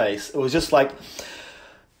NFT space. It was just like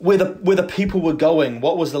where the people were going.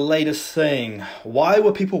 What was the latest thing? Why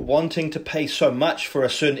were people wanting to pay so much for a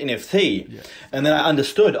certain NFT? Yeah. And then I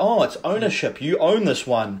understood, oh, it's ownership. You own this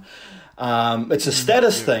one. It's a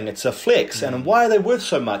status thing. It's a flex. And why are they worth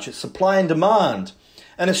so much? It's supply and demand.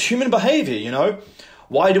 And it's human behavior, you know.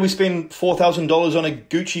 Why do we spend $4,000 on a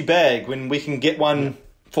Gucci bag when we can get one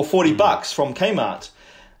for $40 from Kmart?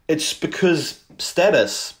 It's because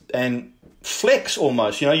status and flex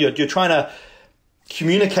almost, you know, you're trying to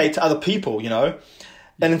communicate to other people, you know.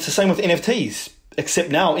 And it's the same with NFTs,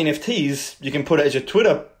 except now NFTs, you can put it as your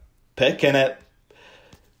Twitter pic, and it,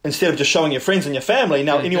 instead of just showing your friends and your family,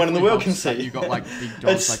 now anyone in the world can see. You've got like big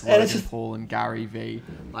dogs like Logan Paul and Gary Vee.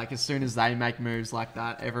 Like as soon as they make moves like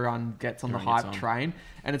that, everyone gets on the hype train.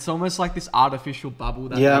 And it's almost like this artificial bubble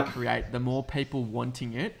that they create. The more people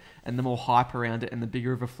wanting it and the more hype around it and the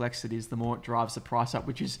bigger of a flex it is, the more it drives the price up,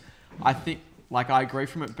 which is, I think, like I agree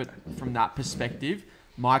from it, but from that perspective,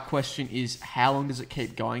 my question is, how long does it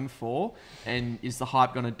keep going for? And is the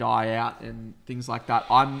hype going to die out and things like that?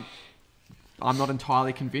 I'm not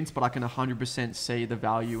entirely convinced, but I can 100% see the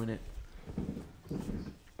value in it.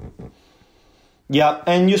 Yeah,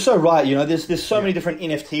 and you're so right. You know, there's so many different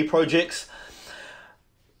NFT projects.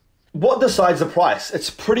 What decides the price? It's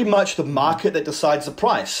pretty much the market that decides the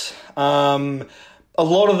price. A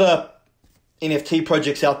lot of the NFT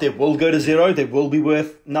projects out there will go to zero. They will be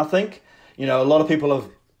worth nothing. You know, a lot of people are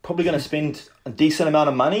probably going to spend a decent amount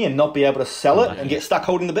of money and not be able to sell it and get stuck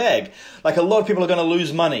holding the bag. Like a lot of people are going to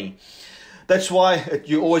lose money. That's why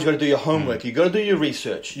you always got to do your homework. You got to do your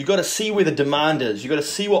research. You got to see where the demand is. You got to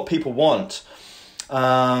see what people want.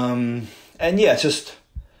 And yeah, it's just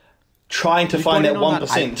trying to find that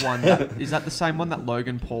 1%. Is that the same one that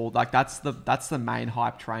Logan Paul? Like that's the main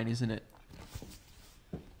hype train, isn't it?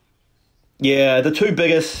 Yeah, the two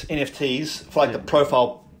biggest NFTs for like the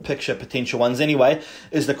profile picture potential ones anyway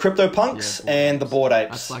is the CryptoPunks and the Bored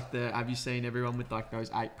Apes. That's like have you seen everyone with like those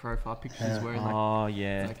 8 profile pictures wearing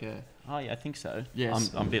like I think so.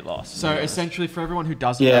 Yes. I'm a bit lost. So essentially for everyone who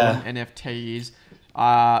doesn't know what an NFT is,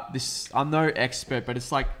 I'm no expert, but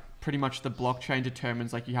it's like pretty much the blockchain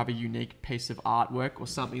determines like you have a unique piece of artwork or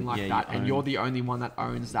something like that, and you're the only one that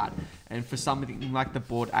owns that. And for something like the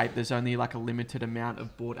Bored Ape, there's only like a limited amount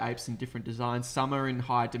of Bored Apes in different designs. Some are in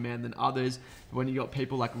higher demand than others. When you got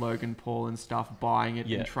people like Logan Paul and stuff buying it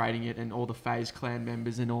and trading it, and all the FaZe Clan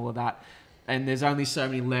members and all of that, and there's only so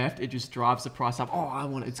many left, it just drives the price up. Oh, I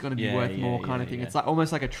want it. It's going to be worth more kind of thing. It's like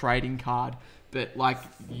almost like a trading card, but like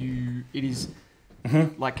it is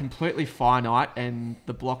like completely finite, and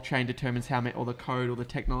the blockchain determines how many, or the code or the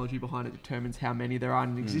technology behind it determines how many there are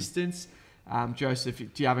in existence. Joseph,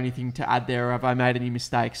 do you have anything to add there, or have I made any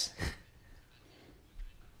mistakes?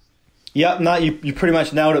 Yeah, no, you pretty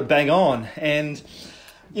much nailed it bang on. And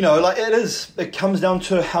you know, like it comes down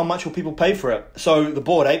to how much will people pay for it. So the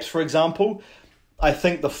Bored Apes, for example, I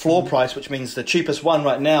think the floor price, which means the cheapest one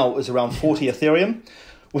right now, is around 40 Ethereum.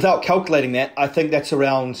 Without calculating that, I think that's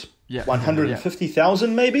around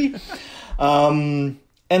 150,000 maybe. And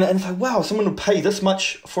it's like, wow, someone will pay this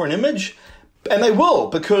much for an image? And they will,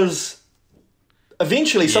 because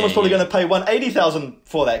eventually someone's probably going to pay 180,000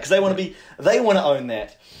 for that, because they want to own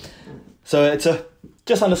that. So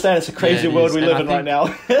just understand it's a crazy world we live in right now.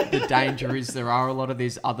 The danger is there are a lot of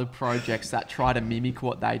these other projects that try to mimic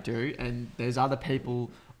what they do, and there's other people,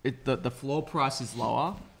 the floor price is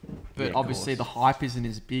lower, but obviously the hype isn't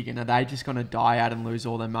as big, and are they just going to die out and lose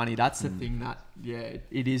all their money? That's the thing that,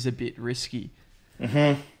 it is a bit risky.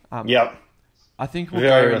 I think we'll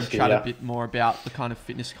go and chat a bit more about the kind of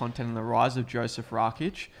fitness content and the rise of Josef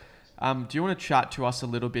Rakich. Do you want to chat to us a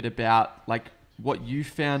little bit about like what you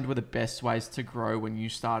found were the best ways to grow when you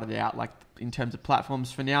started out, like in terms of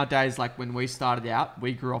platforms for nowadays? Like when we started out,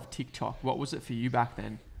 we grew off TikTok. What was it for you back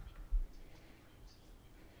then?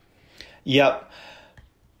 Yep.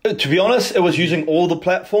 To be honest, it was using all the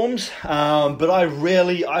platforms, but I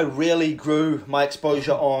really grew my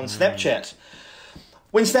exposure on Snapchat.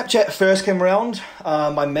 When Snapchat first came around,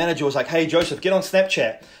 my manager was like, "Hey, Joseph, get on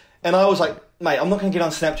Snapchat." And I was like, "Mate, I'm not going to get on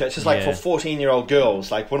Snapchat. It's just like for 14-year-old girls.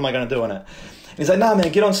 Like, what am I going to do on it?" And he's like, "Nah,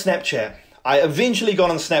 man, get on Snapchat." I eventually got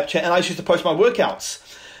on Snapchat, and I used to post my workouts.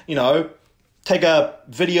 take a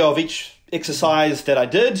video of each exercise that I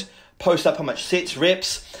did, post up how much sets,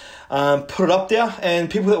 reps, put it up there, and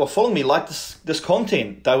people that were following me liked this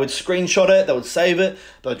content. They would screenshot it, they would save it,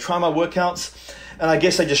 they would try my workouts, and I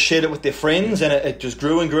guess they just shared it with their friends, and it just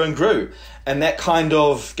grew and grew and grew. And that kind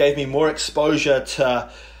of gave me more exposure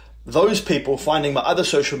to those people finding my other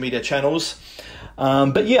social media channels.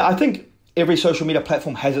 But yeah, I think every social media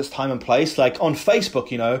platform has its time and place. Like on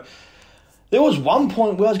Facebook, there was one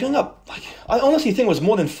point where I was going up, like, I honestly think it was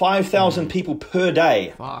more than 5,000 people per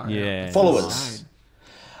day. Followers.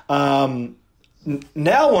 Now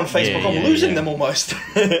on Facebook, I'm losing them almost.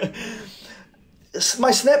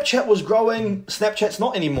 My Snapchat was growing. Snapchat's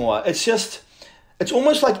not anymore. It's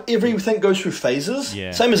almost like everything goes through phases.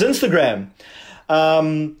 Yeah. Same as Instagram.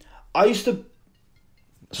 I used to...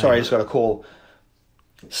 Sorry, I just got a call.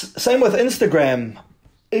 Same with Instagram.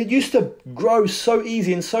 It used to grow so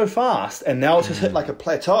easy and so fast, and now it's just hit like a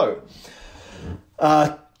plateau.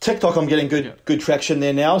 TikTok, I'm getting good traction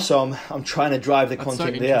there now, so I'm trying to drive the content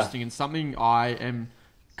there. That's so interesting, and something I am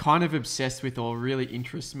kind of obsessed with or really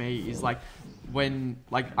interests me is like when,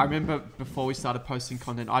 like, I remember before we started posting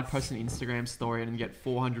content, I'd post an Instagram story and get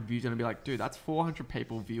 400 views, and I'd be like, dude, that's 400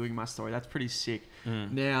 people viewing my story. That's pretty sick.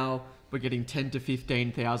 Now we're getting 10 to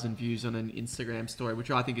 15,000 views on an Instagram story,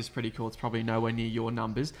 which I think is pretty cool. It's probably nowhere near your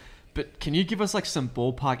numbers. But can you give us like some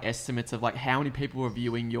ballpark estimates of like how many people are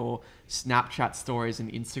viewing your Snapchat stories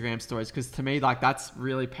and Instagram stories? Because to me, like, that's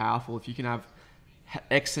really powerful. If you can have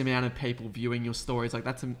X amount of people viewing your stories, like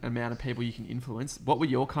that's an amount of people you can influence. What were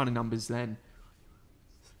your kind of numbers then?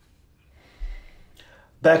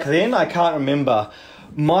 Back then, I can't remember.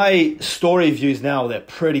 My story views now, they're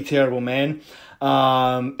pretty terrible, man.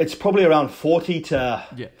 It's probably around 40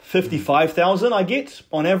 to 55,000 I get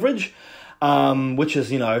on average, which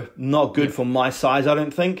is, not good for my size, I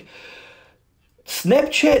don't think.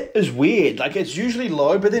 Snapchat is weird. Like, it's usually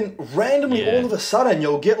low, but then randomly all of a sudden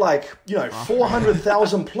you'll get like,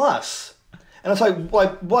 400,000 plus. And it's like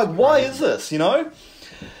why is this,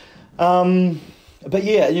 But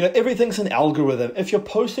yeah, everything's an algorithm. If you're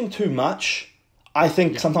posting too much, I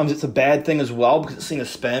think sometimes it's a bad thing as well because it's seen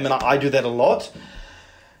as spam, and I do that a lot.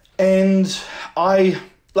 And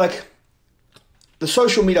the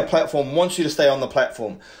social media platform wants you to stay on the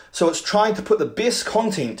platform. So it's trying to put the best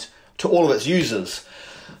content to all of its users.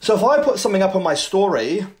 So if I put something up on my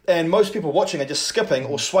story and most people watching are just skipping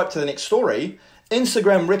or swipe to the next story,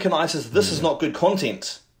 Instagram recognizes this is not good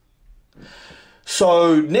content.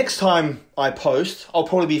 So next time I post, I'll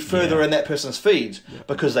probably be further in that person's feed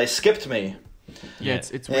because they skipped me. Yeah,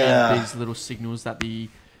 it's weird, these little signals that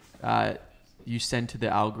you send to the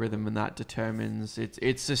algorithm, and that determines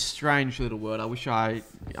it's a strange little word. I wish I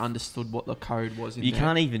understood what the code was in there.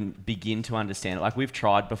 Can't even begin to understand it. Like, we've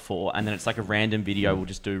tried before, and then it's like a random video will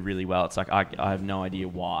just do really well. It's like I have no idea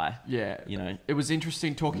why. It was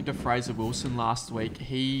interesting talking to Fraser Wilson last week.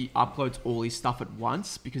 He uploads all his stuff at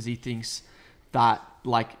once because he thinks that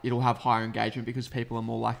like it'll have higher engagement because people are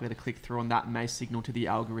more likely to click through, and that may signal to the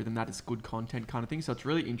algorithm that it's good content kind of thing. So it's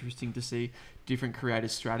really interesting to see different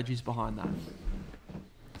creators' strategies behind that.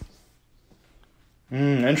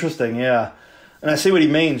 Interesting, yeah. And I see what he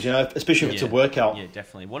means, especially if it's a workout. Yeah,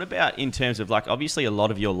 definitely. What about in terms of, like, obviously a lot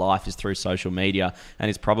of your life is through social media and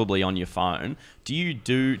it's probably on your phone. Do you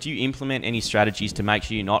implement any strategies to make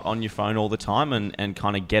sure you're not on your phone all the time and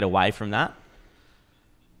kind of get away from that?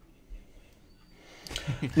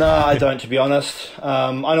 No, I don't, to be honest.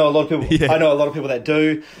 I know a lot of people. I know a lot of people that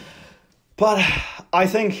do, but I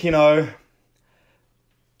think if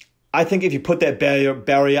you put that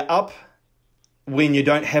barrier up, when you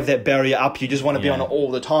don't have that barrier up, you just want to be on it all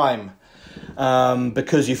the time,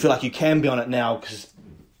 because you feel like you can be on it now.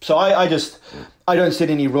 So I don't set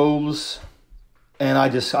any rules, and I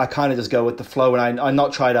kind of just go with the flow, and I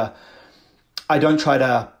don't try to make any rules around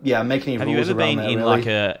that. Have you ever been in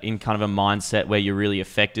really. In kind of a mindset where you're really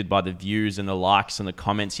affected by the views and the likes and the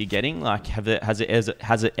comments you're getting? Like, has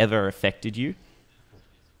it ever affected you?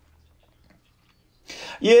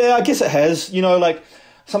 Yeah, I guess it has. Like,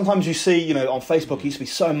 sometimes you see, on Facebook, it used to be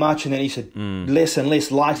so much, and then you said less and less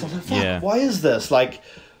likes. I was like, fuck, why is this? Like,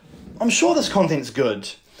 I'm sure this content's good.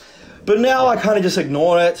 But now I kind of just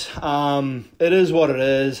ignore it. It is what it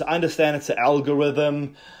is. I understand it's an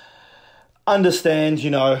algorithm. Understand,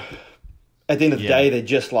 at the end of the day, they're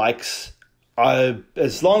just likes.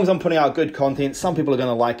 As long as I'm putting out good content, some people are going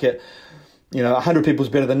to like it. 100 people is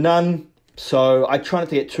better than none. So I try not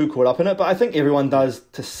to get too caught up in it, but I think everyone does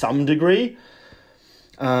to some degree.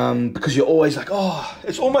 because you're always like, oh,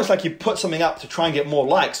 it's almost like you put something up to try and get more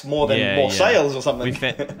likes, more than more sales or something.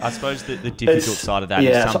 I suppose the difficult side of that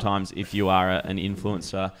is sometimes if you are an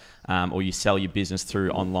influencer or you sell your business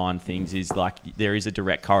through online things, is like there is a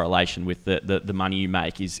direct correlation with the money you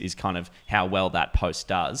make is kind of how well that post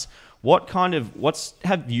does. What's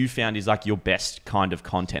have you found is like your best kind of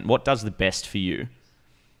content? What does the best for you?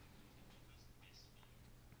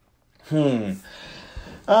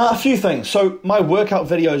 A few things. So my workout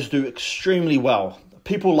videos do extremely well.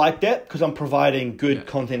 People like that because I'm providing good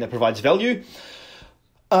content that provides value.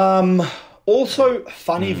 Also,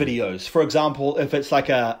 funny videos. For example, if it's like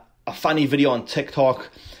a funny video on TikTok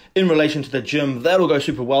in relation to the gym, that'll go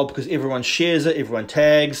super well because everyone shares it, everyone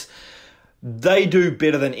tags. They do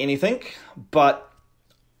better than anything, but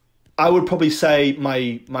I would probably say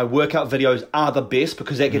my workout videos are the best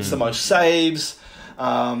because that gets the most saves.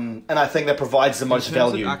 And I think that provides the most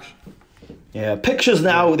value. Pictures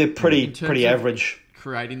now, they're pretty average.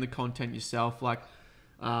 Creating the content yourself, like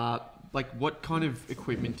what kind of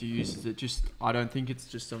equipment do you use? Is it just, I don't think it's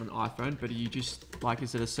just on an iPhone, but are you just like,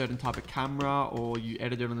 is it a certain type of camera or you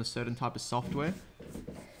edit it on a certain type of software?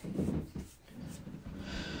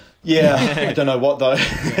 Yeah, I don't know what though.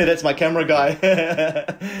 That's my camera guy.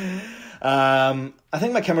 I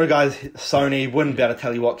think my camera guy is Sony. Wouldn't be able to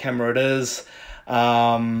tell you what camera it is.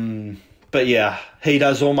 But yeah, he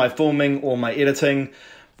does all my filming, all my editing.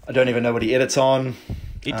 I don't even know what he edits on.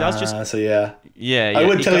 It does just... So yeah. Yeah. I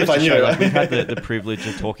would tell you if I knew. Like, we've had the privilege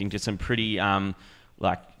of talking to some pretty,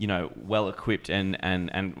 well-equipped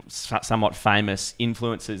and somewhat famous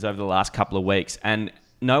influencers over the last couple of weeks. And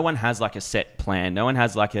no one has like a set plan. No one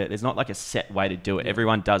has there's not like a set way to do it.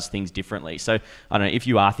 Everyone does things differently. So I don't know, if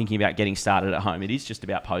you are thinking about getting started at home, it is just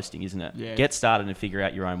about posting, isn't it? Yeah. Get started and figure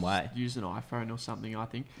out your own way. Use an iPhone or something, I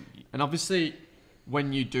think. And obviously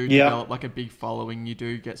when you do develop like a big following, you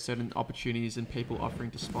do get certain opportunities and people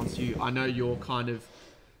offering to sponsor you. I know you're kind of,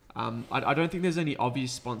 I don't think there's any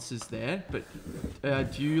obvious sponsors there, but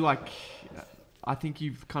do you I think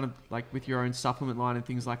you've kind of like with your own supplement line and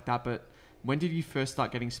things like that, but when did you first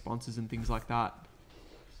start getting sponsors and things like that?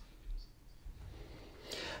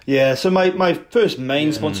 Yeah, so my first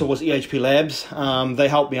main sponsor was EHP Labs. They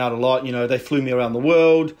helped me out a lot. You know, they flew me around the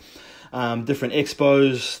world, different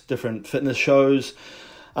expos, different fitness shows.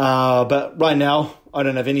 But right now, I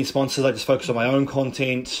don't have any sponsors. I just focus on my own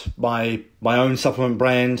content, my own supplement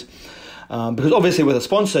brand. Because obviously with a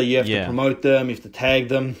sponsor, you have to promote them, you have to tag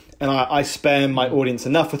them. And I spam my audience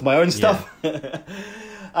enough with my own stuff.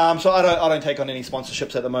 So I don't take on any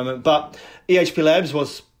sponsorships at the moment, but EHP Labs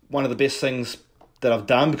was one of the best things that I've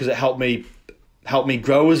done because it helped me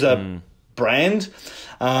grow as a brand,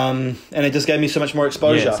 and it just gave me so much more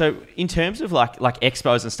exposure. Yeah, so in terms of like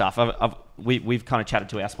expos and stuff, we've kind of chatted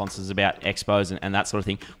to our sponsors about expos and that sort of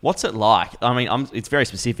thing. What's it like? I mean, it's very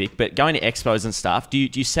specific, but going to expos and stuff, do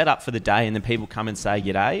you set up for the day and then people come and say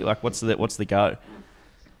g'day? Like, what's the go?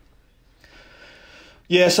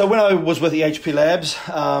 Yeah, so when I was with EHP Labs,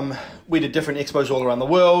 we did different expos all around the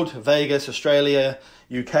world, Vegas, Australia,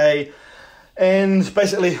 UK, and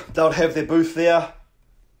basically they would have their booth there.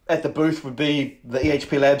 At the booth would be the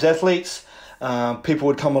EHP Labs athletes. People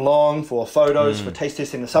would come along for photos, for taste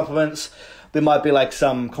testing the supplements. There might be like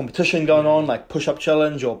some competition going on, like push-up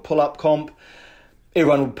challenge or pull-up comp.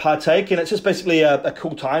 Everyone would partake, and it's just basically a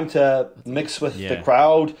cool time to mix with the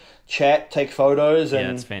crowd, chat, take photos.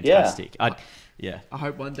 And it's fantastic. Yeah. I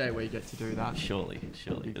hope one day we get to do that. Surely.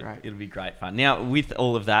 It'll be great fun. Now, with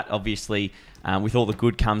all of that, obviously, with all the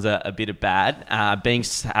good comes a bit of bad.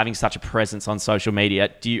 Having such a presence on social media,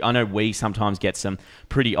 I know we sometimes get some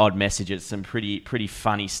pretty odd messages, some pretty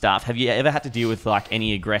funny stuff. Have you ever had to deal with like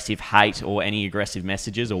any aggressive hate or any aggressive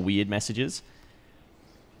messages or weird messages?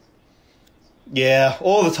 Yeah,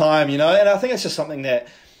 all the time, and I think it's just something that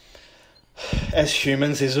as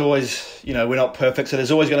humans, there's always, we're not perfect, so there's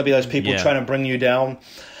always going to be those people trying to bring you down.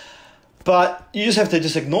 But you just have to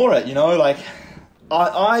just ignore it, like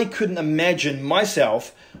I couldn't imagine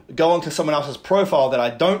myself going to someone else's profile that I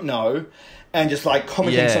don't know and just like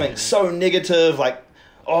commenting something so negative, like,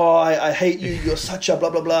 oh, I hate you, you're such a blah,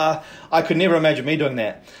 blah, blah. I could never imagine me doing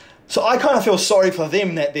that. So I kind of feel sorry for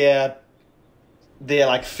them that they're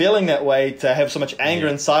like feeling that way, to have so much anger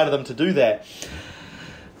inside of them to do that.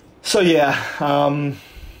 So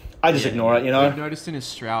I just ignore it, I've noticed in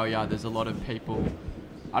Australia there's a lot of people,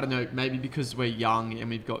 I don't know, maybe because we're young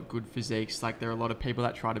and we've got good physiques, like there are a lot of people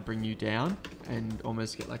that try to bring you down and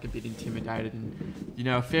almost get like a bit intimidated, and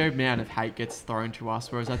a fair amount of hate gets thrown to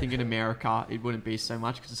us, whereas I think in America it wouldn't be so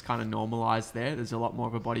much because it's kind of normalized there. There's a lot more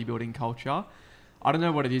of a bodybuilding culture. I don't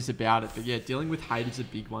know what it is about it, but yeah, dealing with hate is a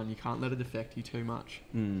big one. You can't let it affect you too much.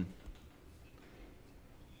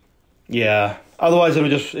 Yeah. Otherwise, it'll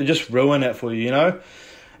just ruin it for you. You know,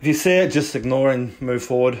 if you see it, just ignore and move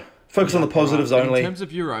forward. Focus on the positives only. In terms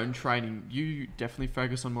of your own training, you definitely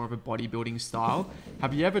focus on more of a bodybuilding style.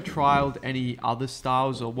 Have you ever trialed any other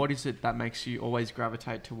styles, or what is it that makes you always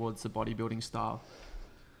gravitate towards the bodybuilding style?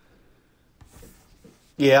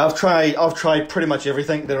 Yeah, I've tried pretty much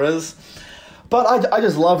everything there is, but I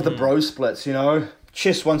just love the bro splits. You know,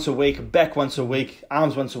 chest once a week, back once a week,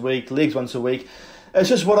 arms once a week, legs once a week. It's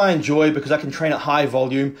just what I enjoy because I can train at high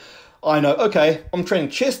volume. I know, okay, I'm training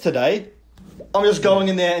chest today. I'm just going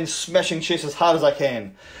in there and smashing chest as hard as I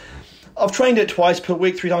can. I've trained it twice per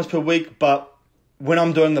week, 3 times per week, but when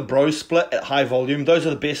I'm doing the bro split at high volume, those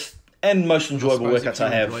are the best and most enjoyable workouts I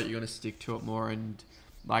have. You're going to stick to it more, and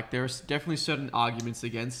like there are definitely certain arguments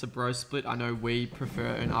against the bro split. I know we prefer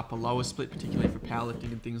an upper-lower split, particularly for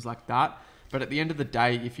powerlifting and things like that. But at the end of the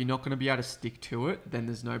day, if you're not going to be able to stick to it, then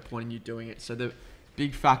there's no point in you doing it. So the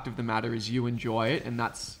big fact of the matter is you enjoy it, and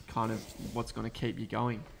that's kind of what's going to keep you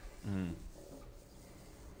going.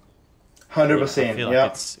 100%. I feel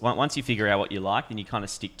like it's once you figure out what you like, then you kind of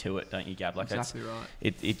stick to it, don't you, Gab? Like exactly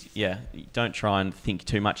right. Yeah. Don't try and think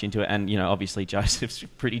too much into it. And you know, obviously Joseph's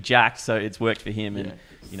pretty jacked, so it's worked for him, and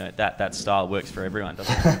you know that style works for everyone,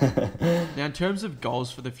 doesn't it? Now, in terms of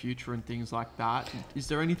goals for the future and things like that, is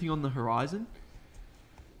there anything on the horizon?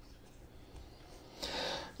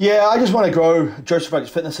 Yeah, I just want to grow Josef Rakich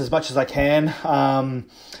Fitness as much as I can.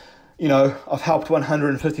 You know, I've helped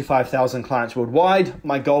 155,000 clients worldwide.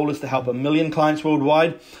 My goal is to help 1 million clients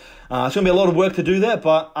worldwide. It's going to be a lot of work to do that,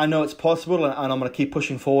 but I know it's possible, and I'm going to keep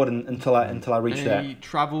pushing forward until I reach that. Any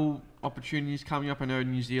travel opportunities coming up? I know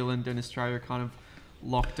New Zealand and Australia are kind of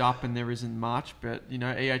locked up and there isn't much, but you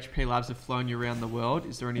know, EHP Labs have flown you around the world.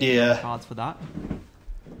 Is there anything on the cards for that?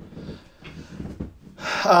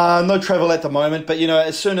 No travel at the moment, but you know,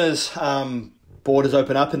 as soon as borders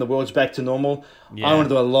open up and the world's back to normal, I want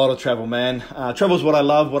to do a lot of travel, man. Travel is what I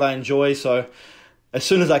love, what I enjoy. So as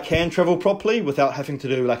soon as I can travel properly without having to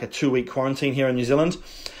do like a 2-week quarantine here in New Zealand,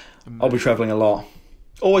 I'll be traveling a lot.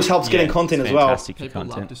 Always helps getting content as well. People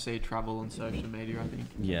love to see travel on social media, I think.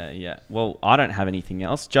 Yeah. Well, I don't have anything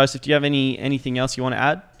else. Joseph, do you have anything else you want to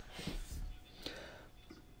add?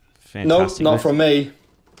 Fantastic. No, not from me.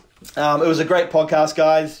 It was a great podcast,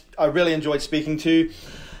 guys. I really enjoyed speaking to you.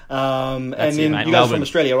 And then you guys are from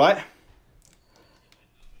Australia, right?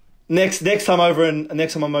 Next time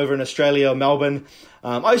I'm over in Australia or Melbourne,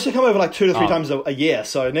 I used to come over like 2 to 3 times a year.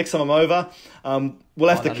 So next time I'm over, we'll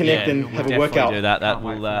have to connect and have a workout. Do that.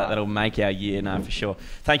 That'll make our year, no, for sure.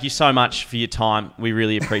 Thank you so much for your time. We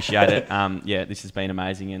really appreciate it. This has been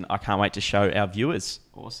amazing, and I can't wait to show our viewers.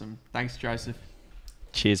 Awesome. Thanks, Joseph.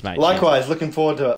 Cheers, mate. Likewise, looking forward to it.